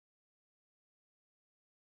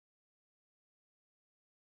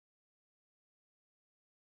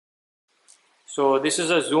So this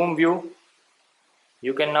is a zoom view.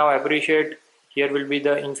 You can now appreciate, here will be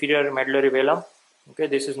the inferior medullary velum. Okay,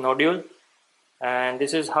 this is nodule, and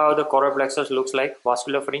this is how the choroid plexus looks like,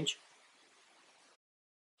 vascular fringe.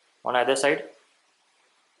 On either side,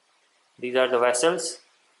 these are the vessels,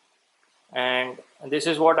 and this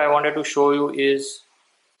is what I wanted to show you is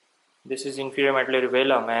this is inferior medullary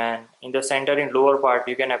velum, and in the center, in lower part,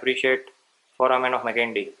 you can appreciate foramen of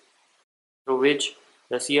Magendie, through which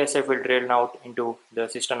the CSF will drain out into the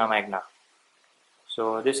cisterna magna.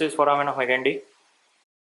 So this is foramen of Magendie,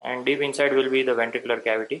 and deep inside will be the ventricular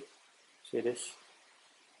cavity. See this.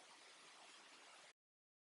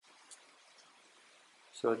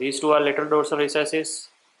 So these two are lateral dorsal recesses.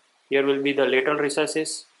 Here will be the lateral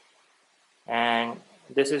recesses, and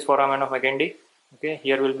this is foramen of Magendie. Okay,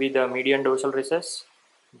 here will be the median dorsal recess.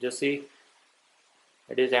 Just see,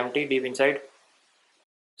 it is empty deep inside.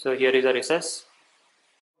 So here is a recess.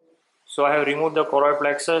 So I have removed the choroid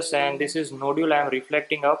plexus, and this is nodule I am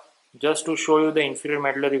reflecting up just to show you the inferior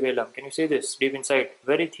medullary velum. Can you see this deep inside?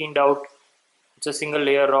 Very thinned out. It's a single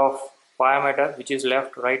layer of pia mater which is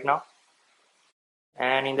left right now.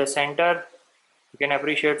 And in the center, you can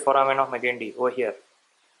appreciate foramen of Magendie over here.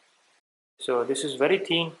 So this is very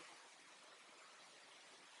thin.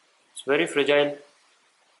 It's very fragile.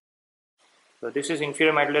 So this is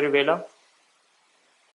inferior medullary velum.